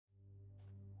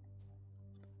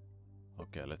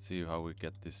Okay, let's see how we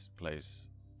get this place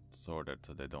sorted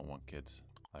so they don't want kids.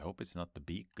 I hope it's not the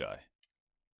beak guy.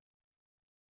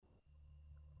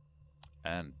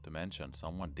 And to mention,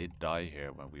 someone did die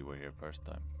here when we were here first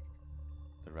time.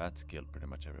 The rats killed pretty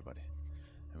much everybody.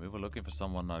 And we were looking for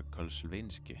someone like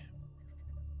Kolsvinsky.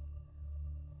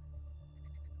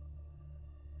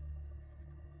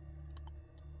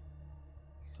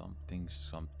 Something,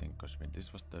 Kolsvin.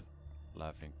 This was the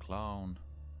laughing clown.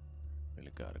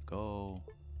 Really gotta go.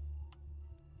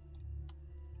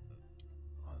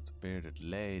 Oh, the bearded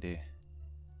lady.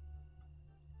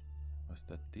 What's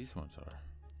that? These ones are.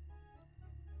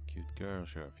 Cute girl,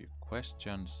 sure, a few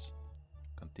questions.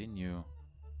 Continue.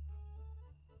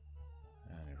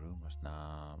 Any rumors?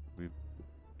 Nah.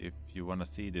 If you wanna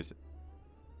see this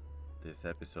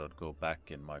episode, go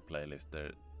back in my playlist.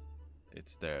 There,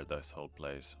 it's there. This whole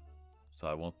place. So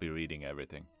I won't be reading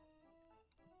everything.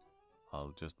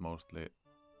 I'll just mostly.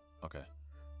 Okay.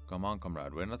 Come on,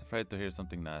 comrade. We're not afraid to hear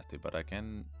something nasty, but I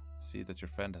can see that your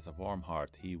friend has a warm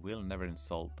heart. He will never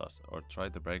insult us or try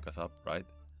to break us up, right?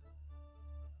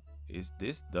 Is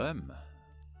this them?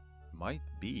 Might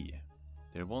be.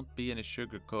 There won't be any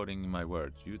sugarcoating in my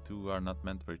words. You two are not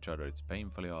meant for each other. It's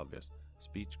painfully obvious.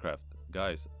 Speechcraft.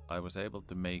 Guys, I was able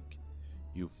to make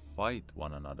you fight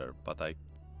one another, but I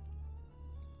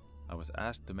was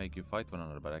asked to make you fight one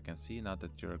another, but I can see now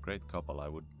that you're a great couple. I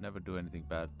would never do anything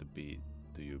bad to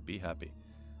you. Be happy.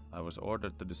 I was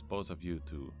ordered to dispose of you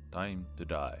two. Time to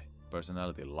die.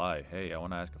 Personality. Lie. Hey, I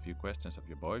want to ask a few questions of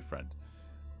your boyfriend.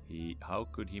 How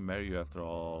could he marry you after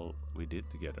all we did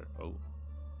together? Oh.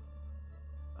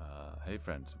 Hey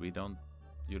friends, you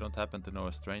don't happen to know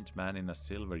a strange man in a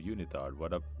silver unitard?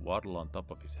 What a waddle on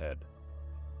top of his head.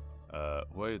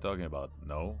 Who are you talking about?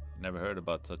 No, never heard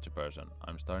about such a person.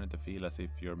 I'm starting to feel as if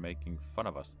you're making fun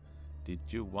of us. Did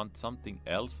you want something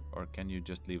else, or can you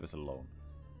just leave us alone?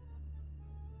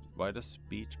 Why does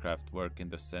speechcraft work in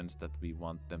the sense that we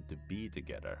want them to be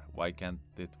together? Why can't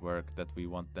it work that we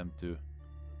want them to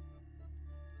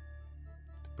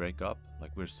break up?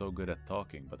 Like, we're so good at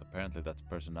talking, but apparently that's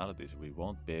personalities. We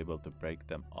won't be able to break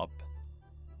them up.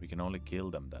 We can only kill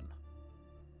them then.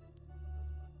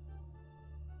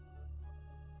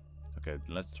 Okay,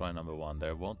 let's try number one.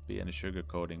 There won't be any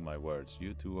sugarcoating my words.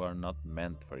 You two are not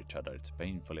meant for each other. It's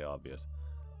painfully obvious.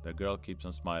 The girl keeps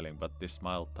on smiling, but this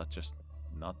smile touches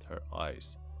not her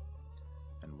eyes.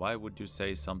 And why would you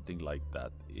say something like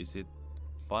that? Is it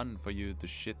fun for you to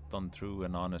shit on true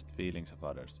and honest feelings of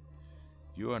others?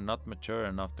 You are not mature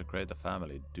enough to create a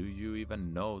family. Do you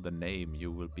even know the name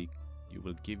you will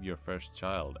give your first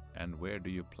child? And where do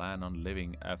you plan on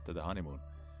living after the honeymoon?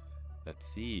 Let's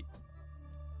see.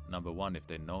 Number one, if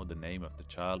they know the name of the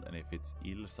child, and if it's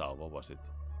Ilsa, what was it?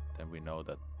 Then we know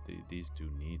that these two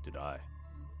need to die.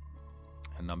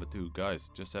 And number two,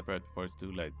 guys, just separate before it's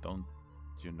too late. Don't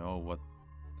you know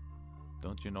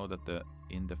that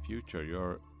in the future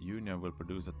your union will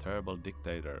produce a terrible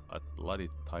dictator, a bloody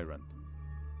tyrant?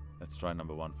 Let's try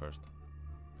number one first.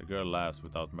 The girl laughs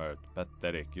without mirth.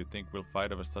 Pathetic. You think we'll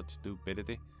fight over such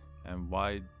stupidity? And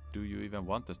why do you even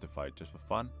want us to fight? Just for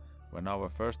fun? When our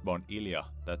firstborn, Ilya,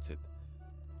 that's it,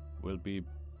 will be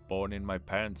born in my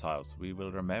parents' house, we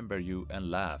will remember you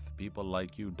and laugh. People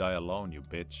like you die alone, you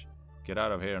bitch. Get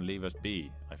out of here and leave us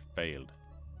be. I failed.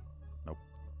 Nope.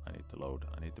 I need to load.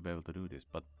 I need to be able to do this.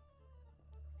 But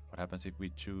what happens if we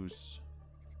choose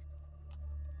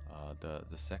the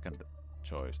second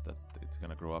choice, that it's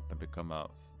gonna grow up and become a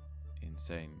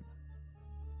insane?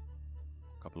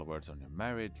 Couple of words on you're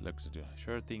married. Looks at you.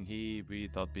 Sure thing, we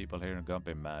thought people here in Gump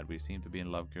mad. We seem to be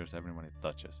in love, cures everyone it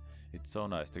touches. It's so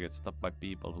nice to get stopped by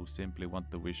people who simply want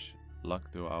to wish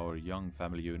luck to our young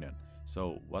family union.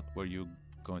 So, what were you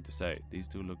going to say? These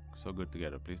two look so good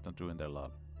together. Please don't ruin their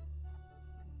love.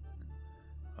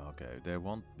 Okay, there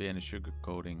won't be any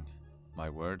sugarcoating my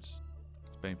words.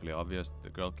 It's painfully obvious. The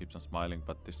girl keeps on smiling,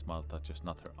 but this smile touches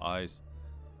not her eyes.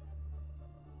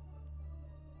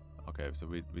 Okay, so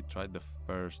we tried the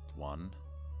first one.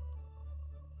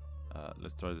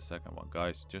 Let's try the second one.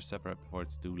 Guys, just separate before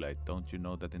it's too late. Don't you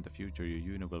know that in the future your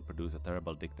union will produce a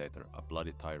terrible dictator, a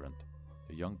bloody tyrant?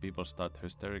 The young people start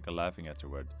hysterical laughing at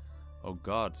your words. Oh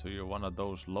god, so you're one of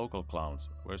those local clowns.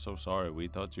 We're so sorry. We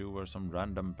thought you were some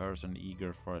random person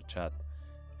eager for a chat.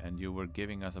 And you were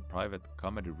giving us a private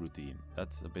comedy routine.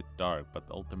 That's a bit dark, but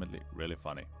ultimately really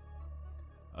funny.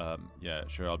 Yeah,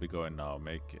 sure, I'll be going now,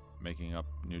 making up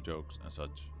new jokes and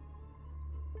such.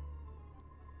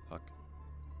 Fuck.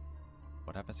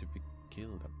 What happens if we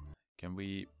kill them? Can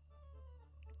we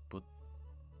put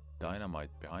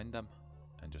dynamite behind them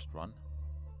and just run?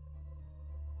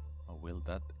 Or will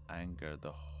that anger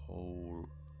the whole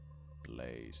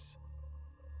place.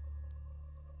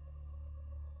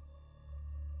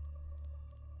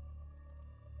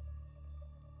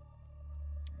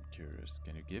 I'm curious.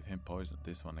 Can you give him poison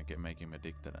this one and make him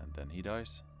addicted and then he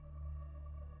dies?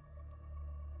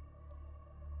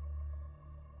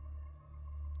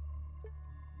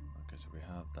 Okay, so we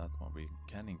have that one. We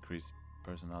can increase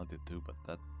personality too, but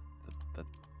that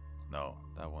no,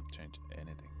 that won't change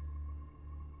anything.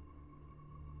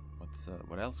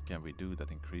 What else can we do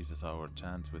that increases our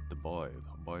chance with the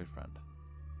boyfriend?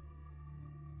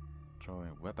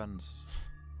 Throwing weapons,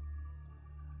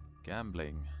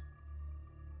 gambling,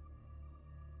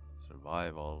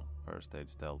 survival, first aid,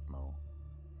 stealth, no.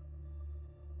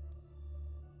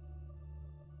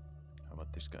 How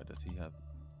about this guy? Does he have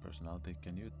personality?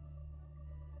 Can you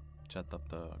chat up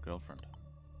the girlfriend?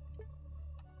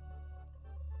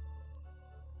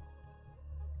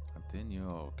 Continue,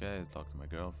 okay, talk to my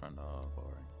girlfriend, oh,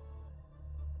 boring.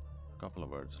 A couple of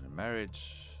words in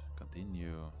marriage,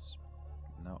 continue.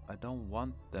 No, I don't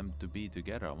want them to be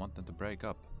together, I want them to break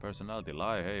up. Personality,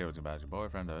 lie, hey, I was about your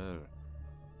boyfriend,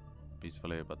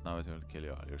 peacefully, but now it's going to kill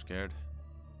you. You're scared?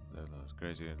 That's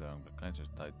crazy, the clench is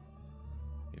tight.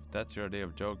 If that's your idea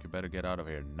of joke, you better get out of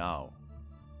here now.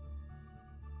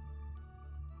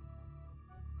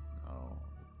 No.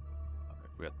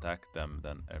 If we attack them,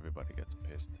 then everybody gets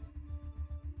pissed.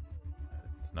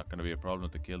 It's not gonna be a problem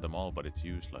to kill them all, but it's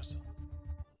useless.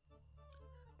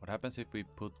 What happens if we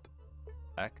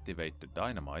activate the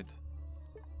dynamite,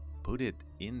 put it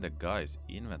in the guy's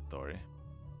inventory?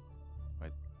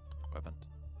 Wait, weapon.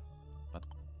 What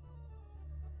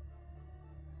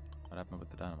happened with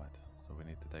the dynamite? So we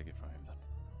need to take it from him then.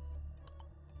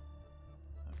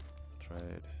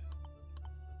 Trade.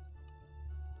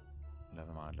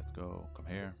 Never mind, let's go. Come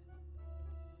here.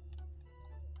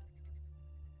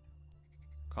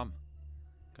 Come.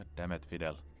 God damn it,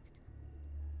 Fidel.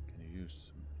 Can you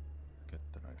use... Get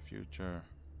the right future.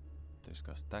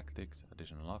 Discuss tactics.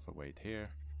 Additional offer. Wait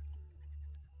here.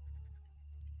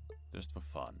 Just for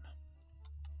fun.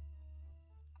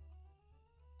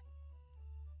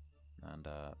 And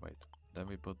wait. Then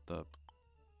we put the...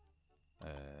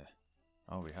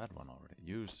 oh, we had one already.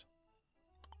 Use.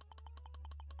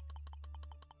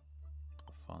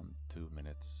 For fun. 2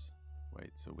 minutes.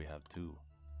 Wait, so we have 2.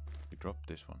 We dropped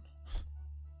this one.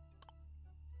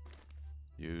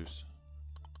 Use.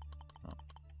 No.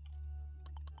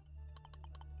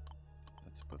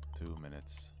 Let's put 2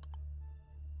 minutes.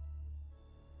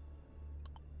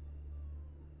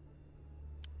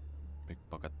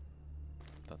 Pickpocket.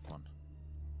 That one.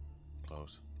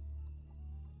 Close.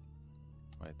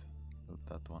 Wait. Loot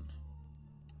that one.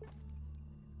 I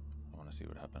wanna see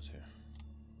what happens here.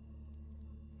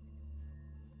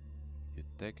 You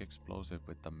take explosive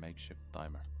with a makeshift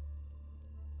timer.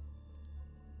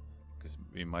 Because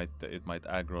it might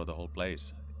aggro the whole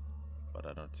place. But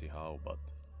I don't see how, but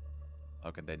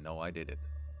how can they know I did it?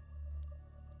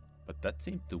 But that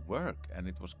seemed to work, and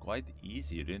it was quite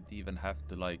easy. You didn't even have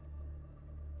to like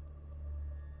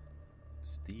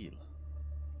steal.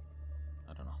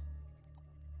 I don't know.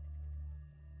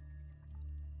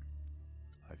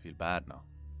 I feel bad now.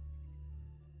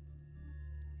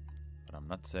 But I'm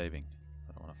not saving.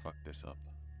 I don't want to fuck this up.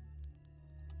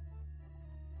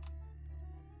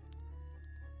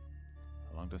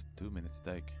 How long does 2 minutes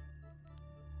take?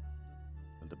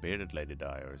 Will the bearded lady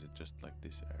die, or is it just like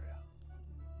this area?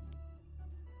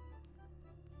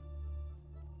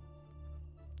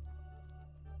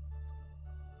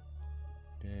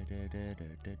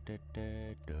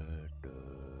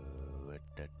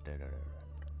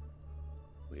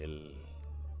 Will.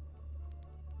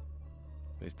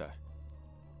 Please die.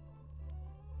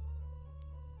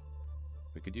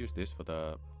 We could use this for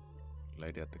the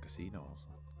lady at the casino also.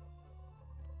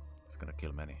 It's gonna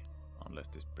kill many, unless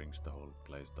this brings the whole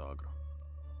place to aggro.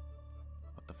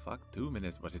 What the fuck? 2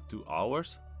 minutes? Was it 2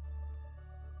 hours?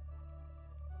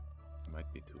 It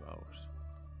might be 2 hours.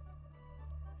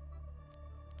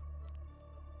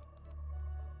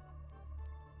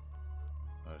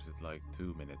 Or is it like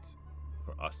 2 minutes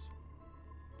for us?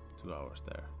 2 hours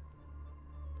there.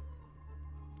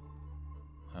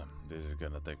 This is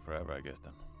gonna take forever, I guess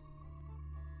then.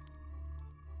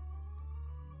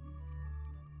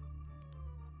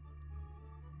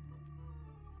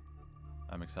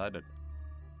 I'm excited,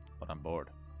 but I'm bored.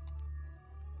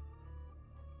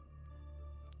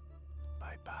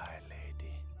 Bye bye,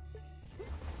 lady.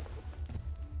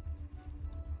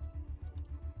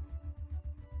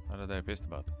 What are they pissed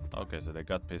about? Okay, so they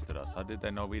got pissed at us. How did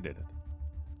they know we did it?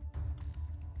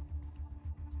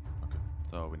 Okay,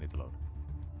 so we need to load.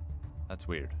 That's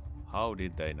weird. How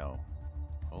did they know?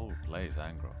 Whole place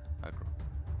aggro.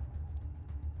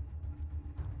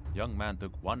 Young man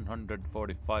took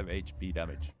 145 HP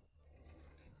damage.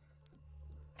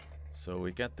 So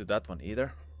we can't do that one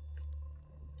either.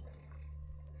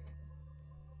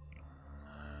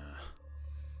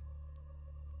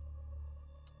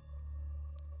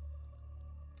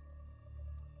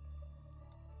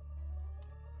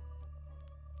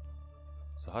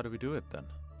 So how do we do it then?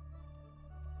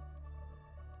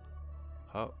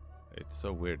 How? It's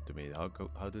so weird to me.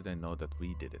 How do they know that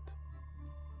we did it?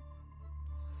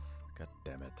 God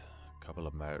damn it. A couple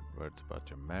of words about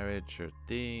your marriage, sure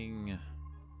thing.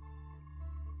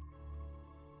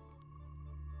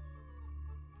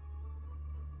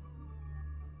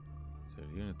 So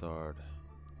unitard.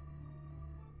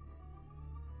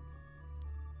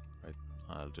 Right,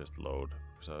 I'll just load.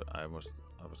 So I was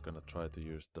gonna try to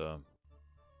use the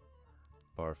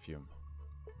perfume.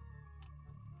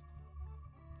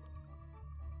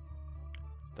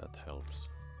 That helps.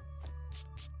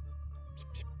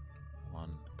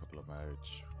 One, couple of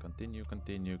marriage. Continue.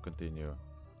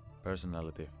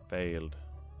 Personality failed.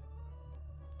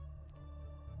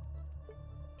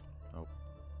 Nope,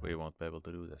 we won't be able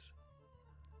to do this.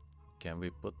 Can we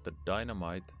put the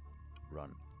dynamite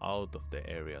run out of the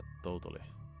area totally?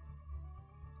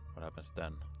 What happens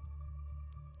then?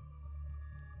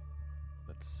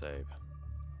 Let's save.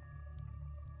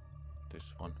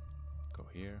 This one. Go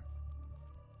here.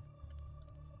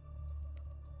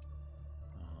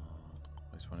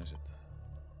 Which one is it?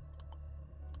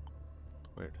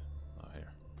 Weird. Oh,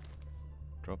 here.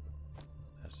 Drop.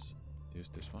 Yes. Use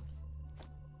this one.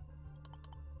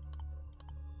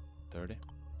 30.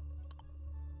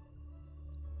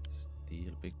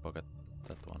 Steal, pickpocket,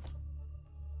 that one.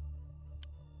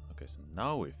 Okay, so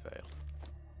now we fail.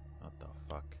 What the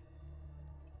fuck?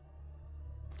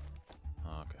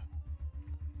 Okay.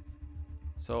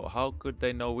 So how could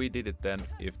they know we did it then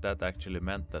if that actually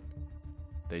meant that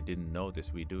they didn't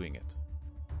notice we doing it?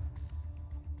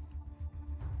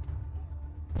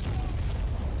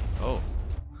 Oh.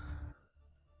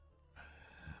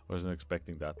 Wasn't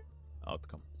expecting that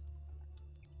outcome.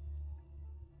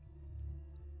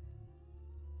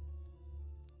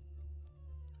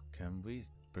 Can we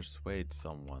persuade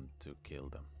someone to kill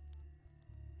them?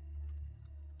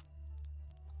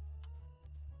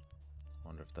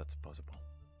 Wonder if that's possible.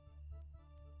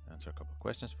 Answer a couple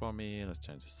questions for me. Let's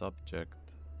change the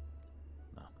subject.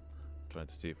 No. Trying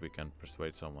to see if we can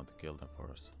persuade someone to kill them for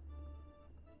us.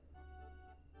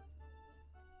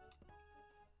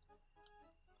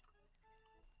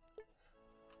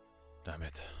 Damn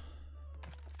it.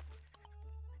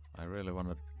 I really want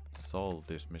to solve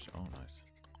this mission. Oh, nice.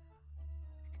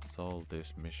 Solve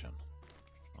this mission.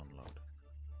 Unload.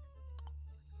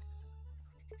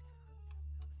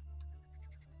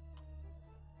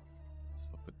 Let's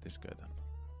swap with this guy then.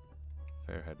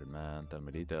 Fair-headed man, tell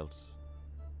me details.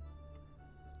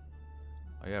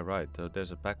 Oh yeah, right. So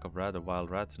there's a pack of rather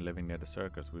wild rats living near the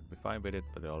circus. We'd be fine with it,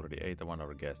 but they already ate one of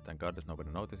our guests. Thank God there's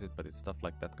nobody noticed it, but if stuff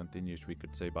like that continues, we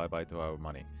could say bye-bye to our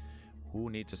money.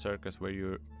 Who needs a circus where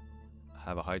you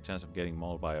have a high chance of getting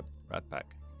mauled by a rat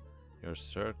pack? Your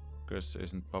circus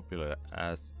isn't popular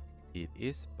as it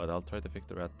is, but I'll try to fix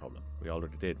the rat problem. We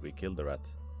already did. We killed the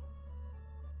rats.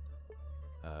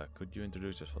 Could you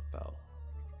introduce yourself, pal?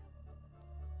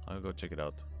 I'll go check it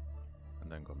out.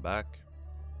 And then come back.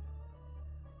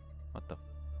 What the f...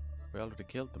 We already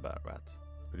killed the bad rats.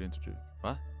 We didn't introduce...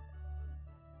 What?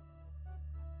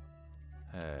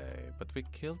 Hey, but we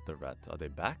killed the rats. Are they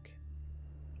back?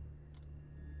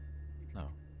 No.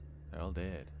 They're all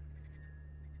dead.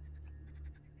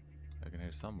 I can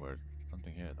hear some word.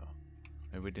 Something here though.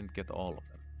 Maybe we didn't get all of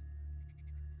them.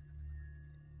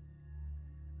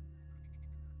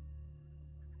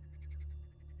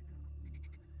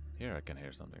 Here I can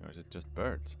hear something, or is it just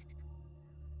birds?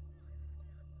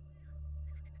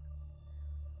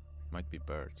 Might be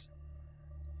birds.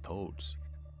 Toads.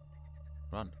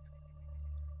 Run.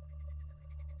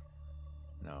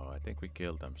 No, I think we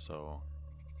killed them, so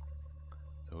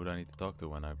who do I need to talk to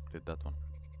when I did that one?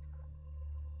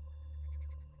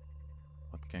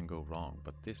 What can go wrong?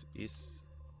 But this is...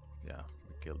 Yeah,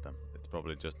 we killed them. It's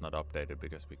probably just not updated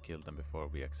because we killed them before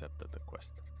we accepted the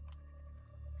quest.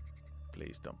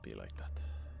 Please don't be like that.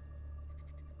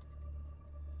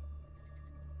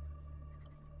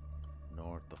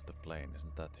 North of the plane,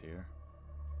 isn't that here?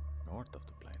 North of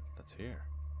the plane, that's here.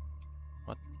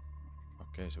 What?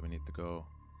 Okay, so we need to go...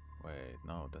 Wait,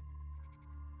 no, that...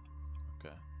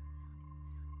 Okay.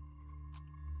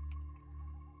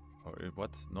 Or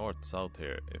what's north, south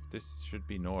here? If this should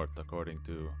be north according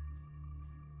to...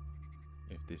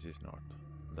 If this is north.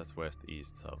 That's west,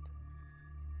 east, south.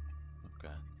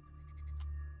 Okay.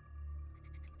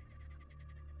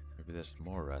 Maybe there's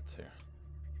more rats here.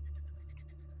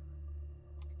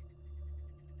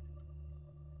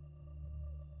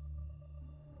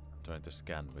 I'm trying to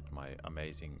scan with my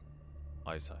amazing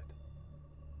eyesight.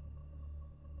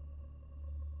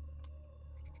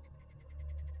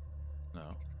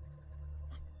 No.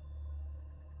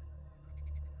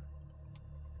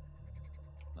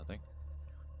 Nothing.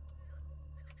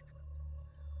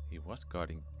 He was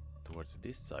guarding towards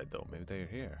this side though. Maybe they're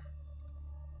here.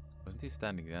 Wasn't he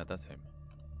standing? Yeah, that's him.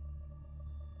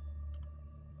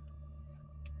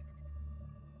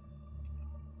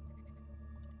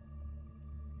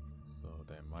 So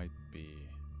they might be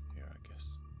here, I guess.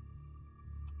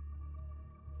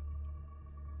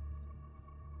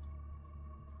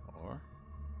 Or...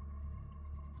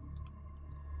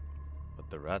 But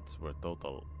the rats were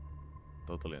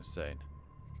totally insane.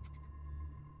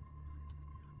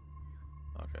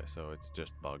 Okay, so it's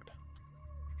just bugged.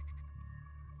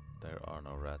 There are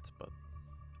no rats, but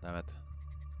damn it.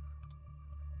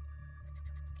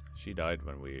 She died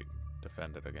when we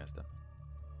defended against them.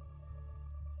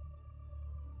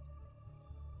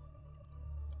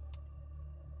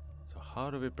 So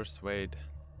how do we persuade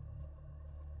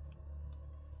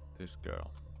this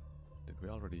girl? Did we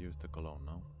already use the cologne?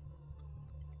 No.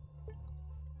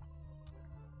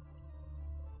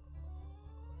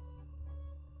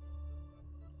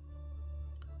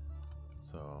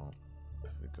 So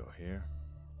if we go here,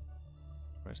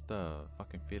 where's the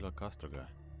fucking Fidel Castro guy?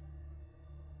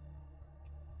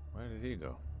 Where did he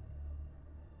go?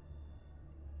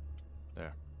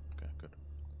 There. Okay, good.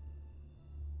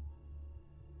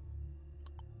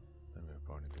 Then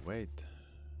we're going to wait.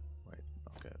 Wait,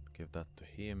 okay, give that to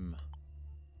him.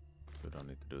 We don't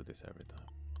need to do this every time.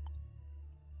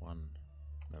 One,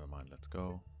 never mind, let's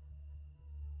go.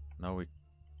 Now we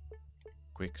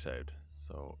quick saved.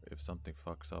 So if something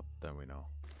fucks up, then we know.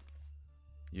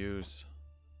 Use.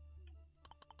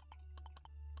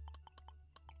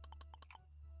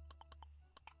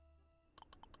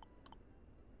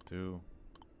 Two.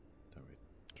 Then we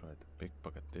try to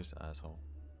pickpocket this asshole.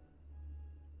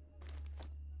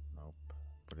 Nope.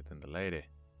 Put it in the lady.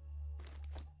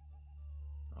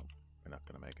 Nope. We're not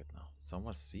gonna make it now.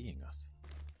 Someone's seeing us.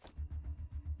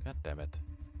 God damn it.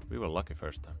 We were lucky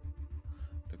first time.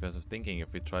 Because I was thinking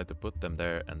if we try to put them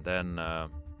there and then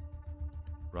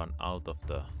run out of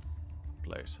the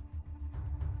place.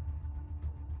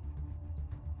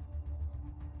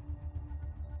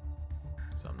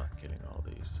 So I'm not killing all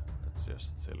these. That's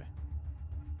just silly.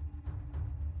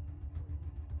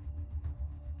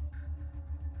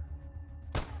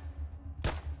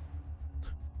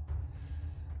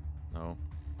 No.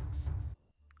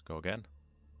 Go again.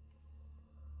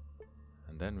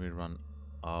 And then we run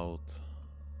out.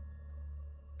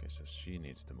 Okay, so she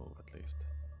needs to move at least.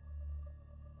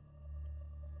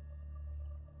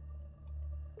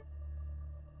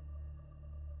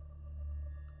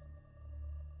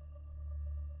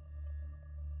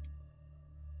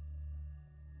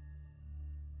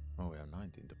 Oh, we have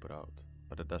 19 to put out,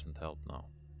 but it doesn't help now.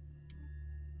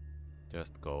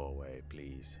 Just go away,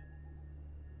 please.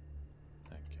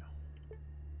 Thank you.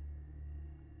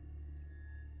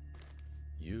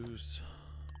 Use.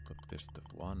 Put this to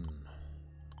 1.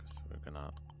 We're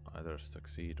gonna either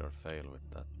succeed or fail with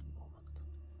that moment.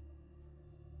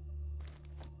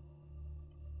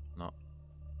 No.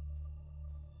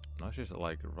 Now she's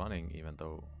like running even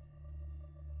though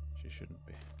she shouldn't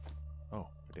be. Oh,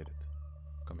 we did it.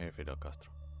 Come here, Fidel Castro.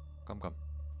 Come. I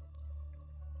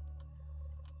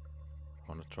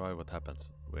wanna try what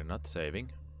happens. We're not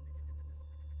saving.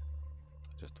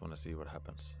 I just wanna see what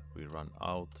happens. We run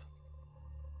out.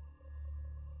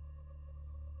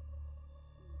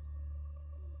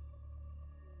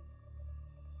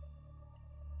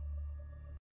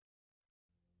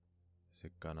 Is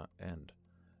it gonna end?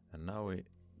 And now we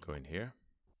go in here.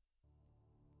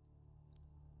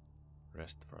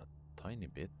 Rest for a tiny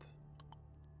bit.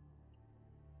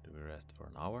 Do we rest for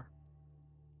an hour?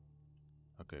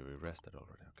 Okay, we rested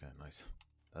already. Okay, nice.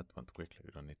 That went quickly.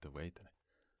 We don't need to wait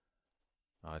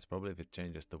any. It's probably if it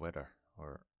changes the weather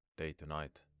or day to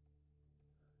night.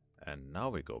 And now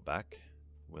we go back.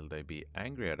 Will they be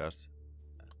angry at us?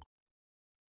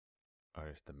 Or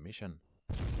is the mission?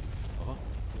 Oh,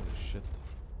 holy shit.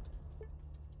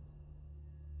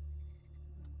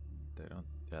 They don't.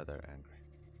 Yeah, they're angry.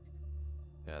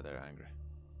 Yeah, they're angry.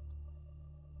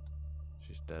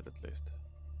 She's dead at least.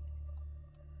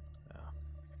 Yeah.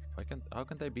 How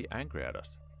can they be angry at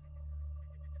us?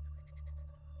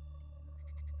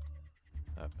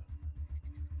 Yep.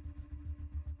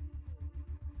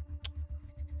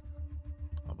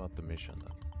 about the mission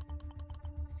then?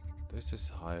 This is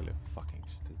highly fucking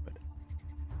stupid.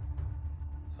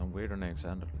 Some weirdo named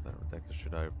Xander detector.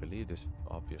 Should I believe this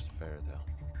obvious fairy tale?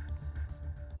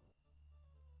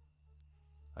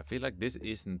 I feel like this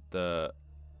isn't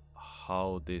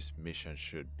how this mission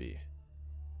should be.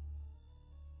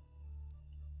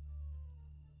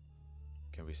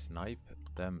 Can we snipe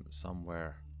them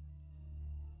somewhere?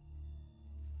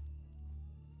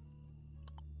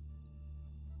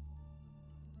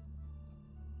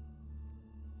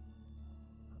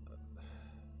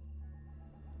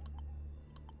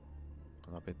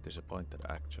 I'm a bit disappointed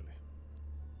actually.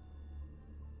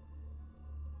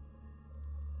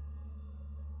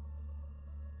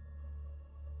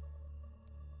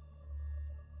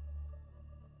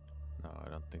 No, I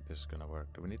don't think this is gonna work.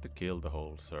 Do we need to kill the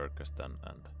whole circus then?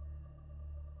 And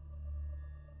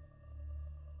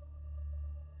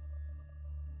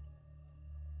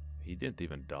he didn't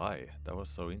even die. That was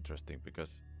so interesting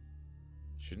because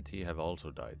shouldn't he have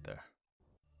also died there?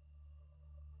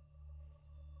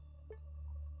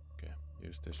 Okay,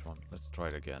 use this one. Let's try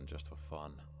it again just for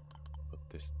fun. Put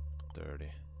this 30.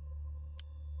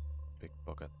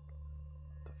 Pickpocket.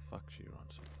 The fuck, she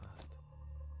runs so fast.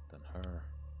 Then her.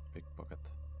 Pickpocket.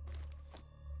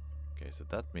 Okay, so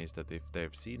that means that if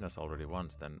they've seen us already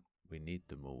once, then we need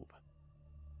to move.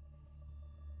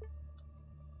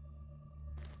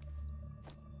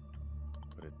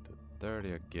 Put it to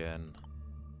 30 again.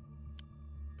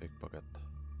 Pickpocket.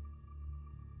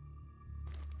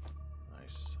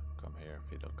 Nice. Come here,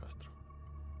 Fidel Castro.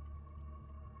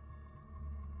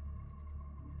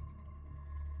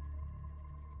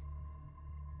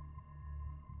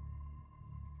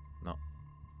 No.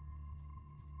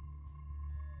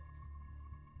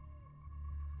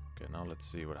 Okay, now let's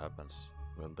see what happens.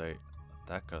 Will they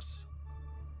attack us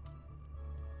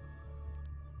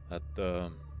at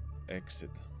the exit?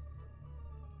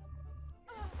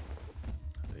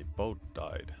 They both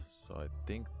died, so I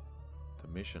think the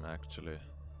mission actually...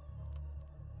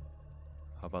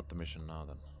 How about the mission now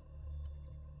then?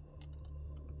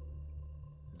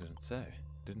 It doesn't say.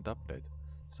 Didn't update.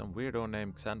 Some weirdo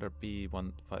named Xander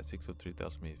P15603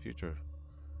 tells me future.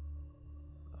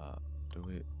 Do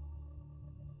we...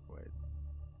 Wait.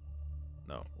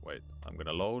 No, wait. I'm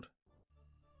gonna load.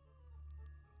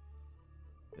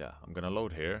 Yeah, I'm gonna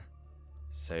load here.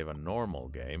 Save a normal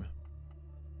game.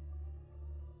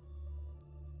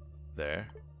 There.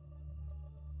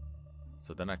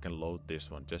 So then I can load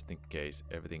this one just in case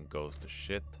everything goes to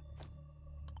shit.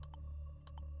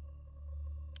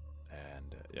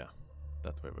 And yeah,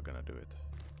 that way we're gonna do it.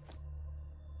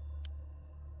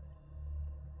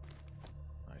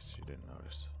 Nice, she didn't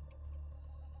notice.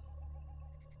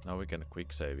 Now we can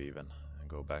quick save even and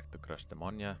go back to Crash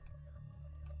Demonia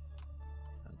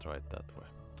and try it that way.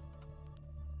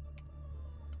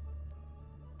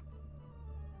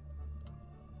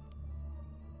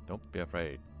 Don't be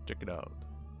afraid, check it out.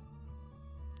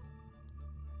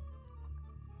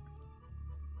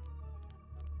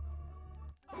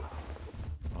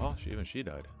 Oh, she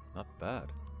died. Not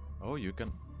bad. Oh, you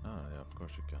can... Oh, yeah, of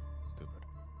course you can. Stupid.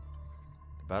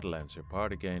 The battle ends. Your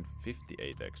party gained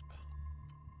 58 exp.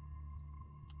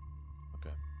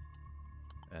 Okay.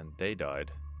 And they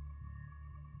died.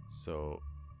 So...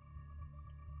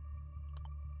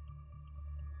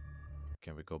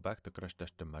 Can we go back to Crash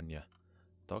Demonia?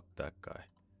 Talk to that guy.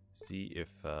 See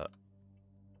if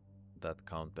that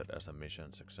counted as a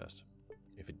mission success.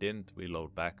 If it didn't, we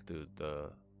load back to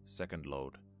the second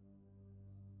load.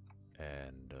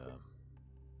 And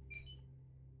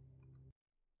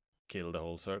kill the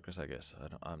whole circus, I guess.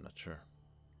 I'm not sure.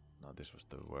 No, this was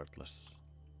the worthless.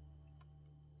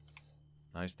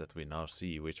 Nice that we now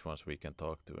see which ones we can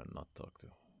talk to and not talk to.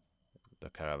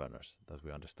 The caravanners. That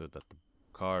we understood that the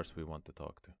cars we want to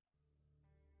talk to.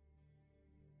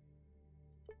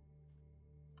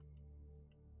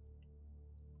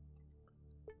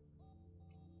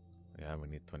 Yeah, we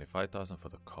need 25,000 for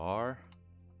the car.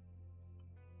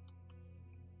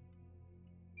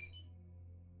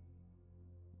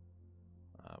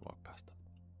 Walk past them.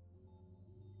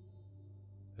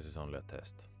 This is only a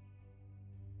test.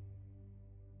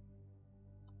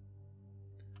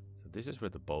 So this is where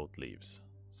the boat leaves.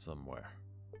 Somewhere.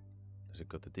 Does it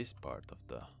go to this part of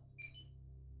the...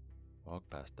 Walk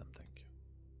past them, thank you.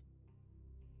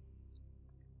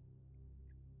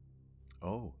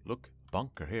 Oh, look,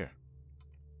 bunker here.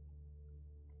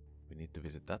 We need to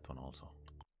visit that one also.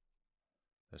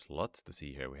 There's lots to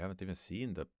see here. We haven't even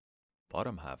seen the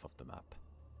bottom half of the map.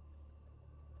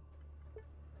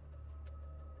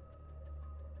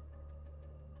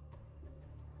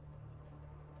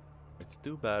 It's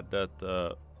too bad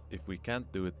that if we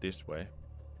can't do it this way,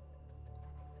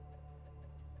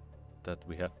 that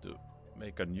we have to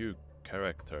make a new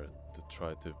character to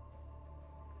try to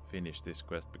finish this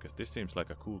quest, because this seems like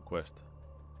a cool quest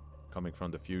coming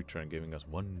from the future and giving us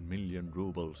 1 million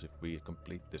rubles if we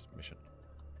complete this mission.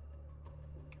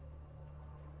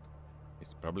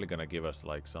 It's probably gonna give us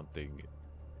like something,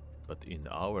 but in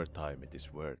our time it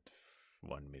is worth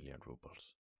 1 million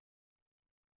rubles.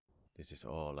 This is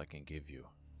all I can give you.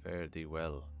 Fare thee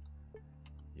well,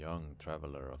 young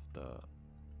traveler of the...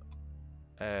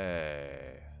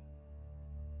 Hey.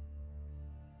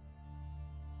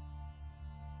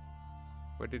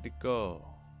 Where did it go?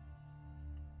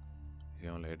 Is he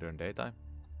only here during daytime?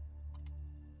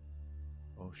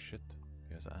 Oh shit,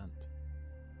 he has an ant.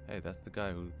 Hey, that's the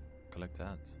guy who collects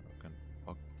ants. I can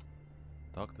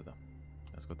talk to them.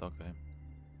 Let's go talk to him.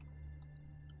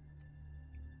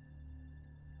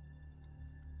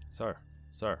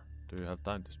 Sir, do you have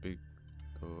time to speak,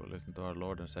 to listen to our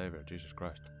Lord and Savior, Jesus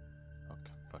Christ?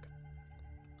 Okay, fuck it.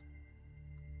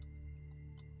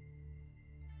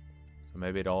 So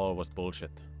maybe it all was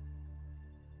bullshit.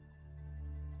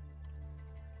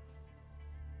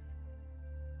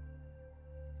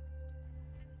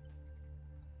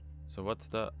 So what's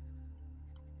the...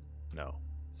 No.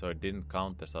 So it didn't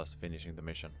count as us finishing the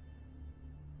mission.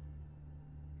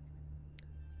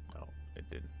 No, it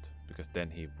didn't. Because then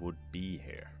he would be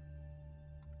here.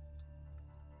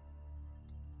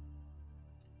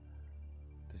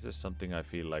 This is something I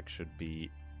feel like should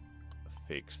be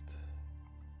fixed.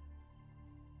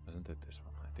 Wasn't it this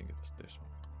one? I think it was this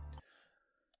one.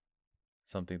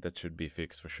 Something that should be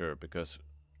fixed for sure, because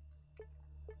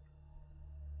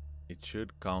it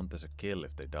should count as a kill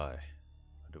if they die.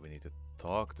 Or do we need to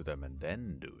talk to them and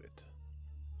then do it?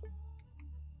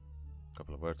 A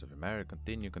couple of words of your marriage.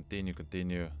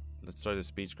 Continue. Let's try the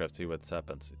speechcraft, see what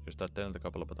happens. You start telling the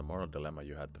couple about the moral dilemma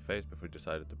you had to face before you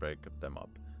decided to break them up.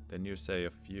 Then you say a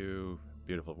few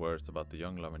beautiful words about the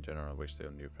young love in general and wish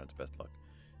their new friends best luck.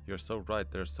 You're so right,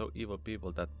 there are so evil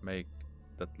people that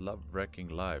love wrecking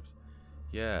lives.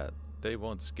 Yeah, they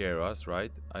won't scare us,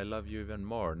 right? I love you even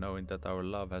more, knowing that our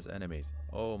love has enemies.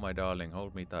 Oh, my darling,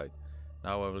 hold me tight.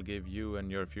 Now I will give you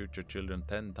and your future children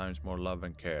 10 times more love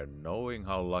and care, knowing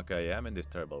how lucky I am in this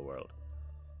terrible world.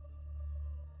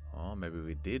 Oh, maybe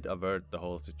we did avert the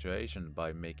whole situation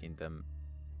by making them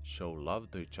show love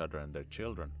to each other and their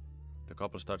children. The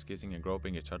couple starts kissing and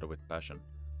groping each other with passion.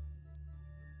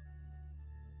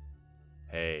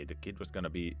 Hey, the kid was gonna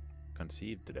be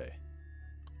conceived today.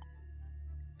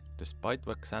 Despite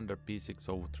what Xander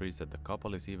P603 said, the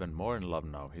couple is even more in love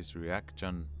now. His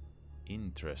reaction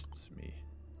interests me.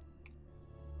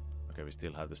 Okay, we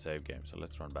still have the save game, so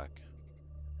let's run back.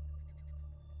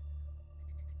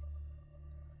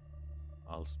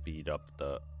 I'll speed up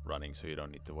the running so you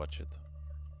don't need to watch it.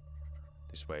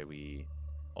 This way we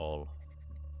all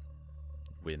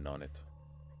win on it.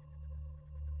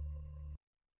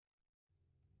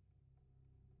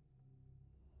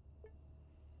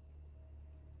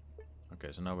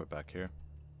 Okay, so now we're back here.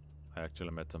 I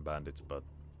actually met some bandits, but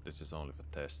this is only for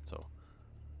test, so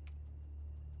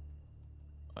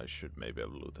I should maybe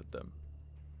have looted them,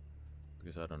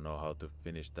 because I don't know how to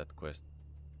finish that quest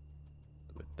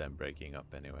with them breaking up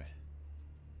anyway.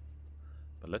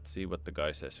 But let's see what the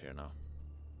guy says here now.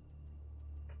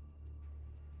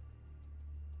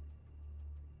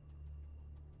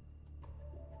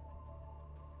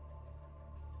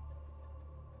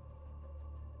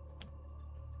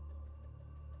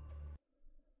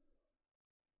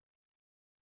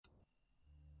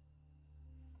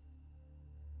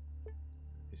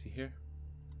 Is he here?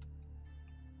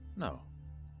 No.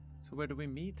 So where do we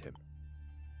meet him?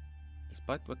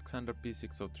 Despite what Xander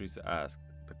P603 asked,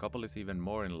 the couple is even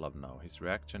more in love now. His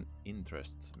reaction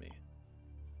interests me.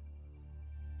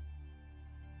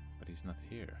 But he's not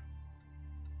here.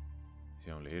 Is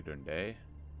he only here during the day?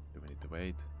 Do we need to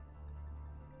wait?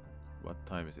 What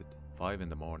time is it? 5 in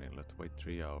the morning. Let's wait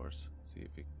 3 hours. See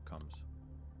if he comes.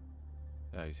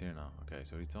 Yeah, he's here now. Okay,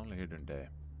 so it's only here during the day.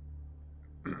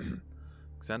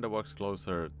 Xander walks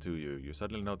closer to you. You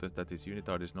suddenly notice that his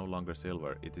unitard is no longer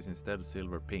silver. It is instead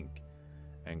silver pink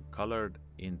and colored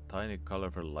in tiny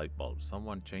colorful light bulbs.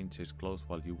 Someone changed his clothes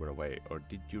while you were away, or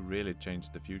did you really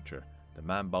change the future? The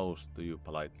man bows to you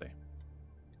politely.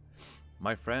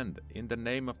 My friend, in the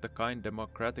name of the kind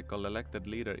democratical elected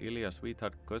leader Ilya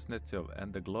Sweetheart Kuznetsov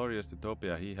and the glorious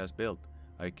utopia he has built,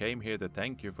 I came here to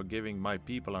thank you for giving my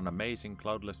people an amazing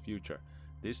cloudless future.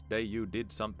 This day you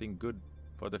did something good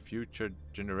for the future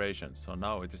generations, so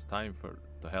now it is time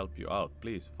to help you out.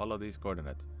 Please follow these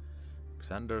coordinates.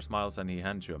 Xander smiles and he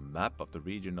hands you a map of the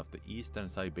region of the eastern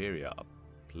Siberia, a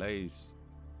place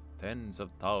tens of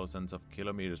thousands of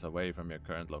kilometers away from your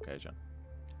current location.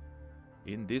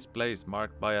 In this place,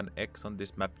 marked by an X on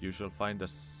this map, you shall find a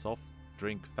soft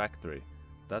drink factory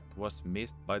that was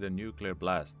missed by the nuclear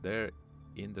blast. There,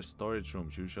 in the storage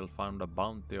rooms, you shall find a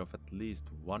bounty of at least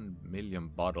 1 million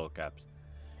bottle caps.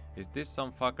 Is this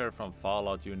some fucker from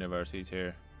Fallout universe he's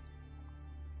here?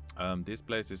 This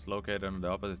place is located on the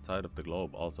opposite side of the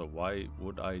globe. Also, why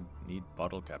would I need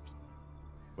bottle caps?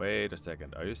 Wait a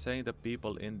second, are you saying the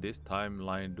people in this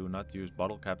timeline do not use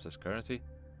bottle caps as currency?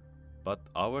 But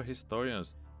our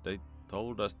historians, they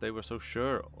told us they were so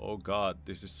sure. Oh god,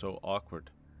 this is so awkward.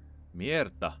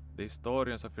 Mierda, the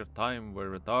historians of your time were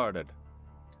retarded.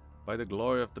 By the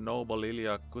glory of the noble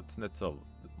Ilya Kuznetsov,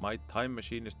 my time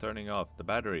machine is turning off. The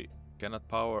battery cannot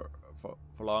power for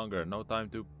longer. No time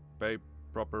to pay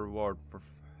proper reward for...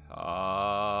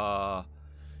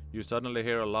 You suddenly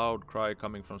hear a loud cry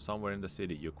coming from somewhere in the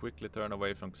city. You quickly turn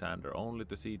away from Xander, only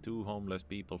to see two homeless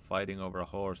people fighting over a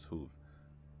horse hoof.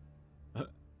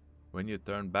 When you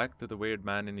turn back to the weird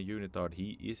man in the unitard,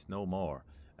 he is no more,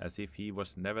 as if he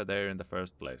was never there in the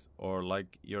first place, or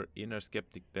like your inner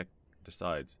skeptic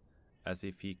decides, as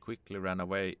if he quickly ran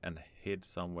away and hid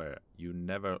somewhere.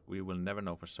 We will never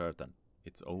know for certain.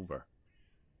 It's over.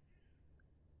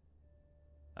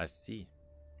 I see.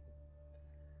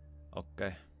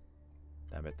 Okay.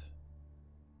 Damn it.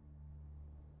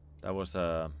 That was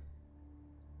an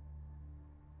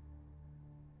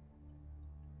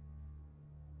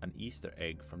Easter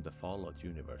egg from the Fallout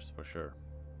universe for sure.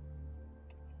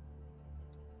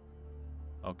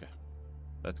 Okay.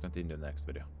 Let's continue the next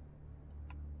video.